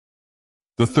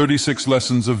The 36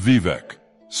 Lessons of Vivec,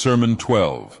 Sermon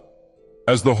 12.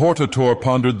 As the Hortator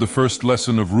pondered the first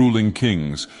lesson of ruling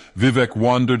kings, Vivec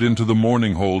wandered into the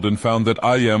Mourning Hold and found that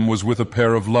Ayem was with a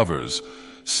pair of lovers.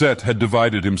 Seht had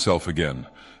divided himself again.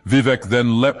 Vivec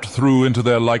then leapt through into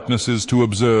their likenesses to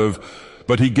observe,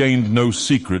 but he gained no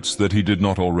secrets that he did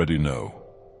not already know.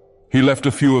 He left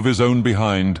a few of his own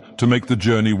behind to make the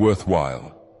journey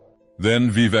worthwhile.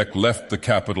 Then Vivec left the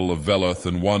capital of Veloth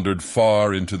and wandered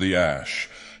far into the ash.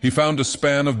 He found a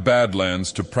span of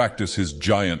badlands to practice his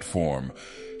giant form.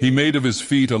 He made of his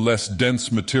feet a less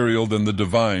dense material than the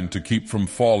divine to keep from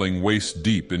falling waist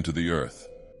deep into the earth.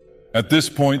 At this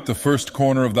point, the first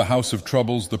corner of the House of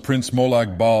Troubles, the Prince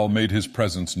Molag Bal made his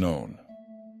presence known.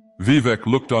 Vivec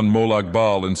looked on Molag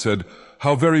Bal and said,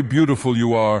 "How very beautiful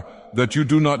you are, that you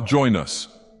do not join us."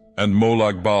 And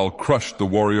Molag Bal crushed the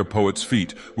warrior poet's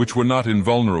feet, which were not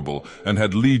invulnerable, and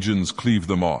had legions cleave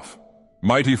them off.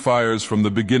 Mighty fires from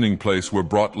the beginning place were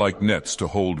brought like nets to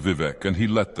hold Vivec, and he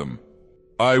let them.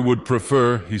 "I would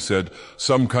prefer," he said,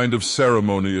 "some kind of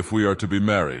ceremony if we are to be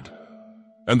married."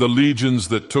 And the legions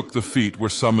that took the feet were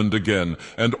summoned again,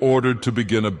 and ordered to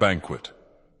begin a banquet.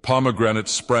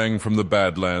 Pomegranates sprang from the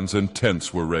badlands, and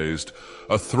tents were raised.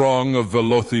 A throng of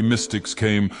Velothi mystics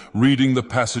came, reading the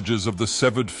passages of the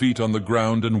severed feet on the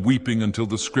ground and weeping until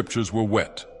the scriptures were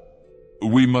wet.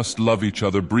 "We must love each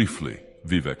other briefly,"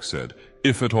 Vivec said,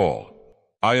 "if at all.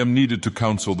 I am needed to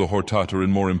counsel the Hortator in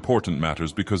more important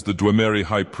matters because the Dwemer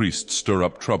high priests stir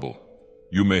up trouble.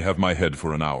 You may have my head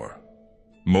for an hour."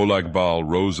 Molag Bal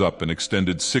rose up and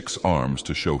extended 6 arms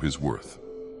to show his worth.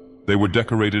 They were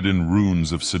decorated in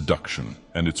runes of seduction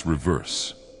and its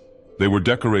reverse. They were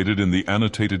decorated in the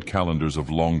annotated calendars of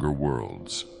longer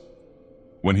worlds.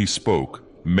 When he spoke,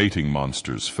 mating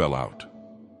monsters fell out.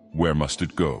 "Where must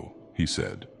it go?" he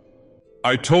said.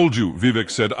 "I told you,"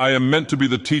 Vivec said, "I am meant to be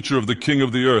the teacher of the king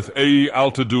of the earth, Ei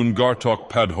Altadun Gartok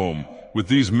Padhom." With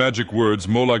these magic words,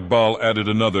 Molag Bal added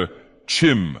another,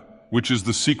 Chim, which is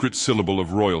the secret syllable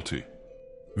of royalty.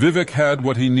 Vivec had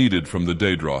what he needed from the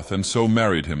Dagoth, and so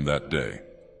married him that day.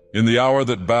 In the hour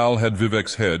that Bal had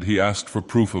Vivec's head, he asked for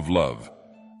proof of love.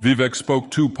 Vivec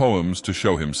spoke 2 poems to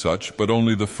show him such, but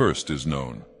only the first is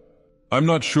known. "I'm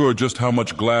not sure just how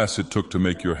much glass it took to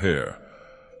make your hair.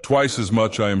 Twice as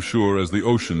much, I am sure, as the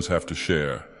oceans have to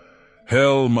share.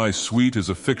 Hell, my sweet, is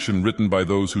a fiction written by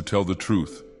those who tell the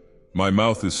truth. My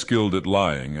mouth is skilled at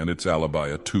lying, and its alibi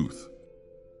a tooth."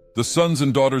 The sons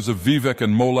and daughters of Vivec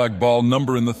and Molag Bal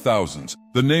number in the thousands.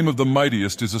 The name of the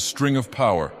mightiest is a string of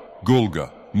power: Gulga,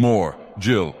 Mor,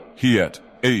 Jil, Hiet,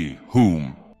 Ei,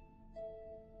 Hum.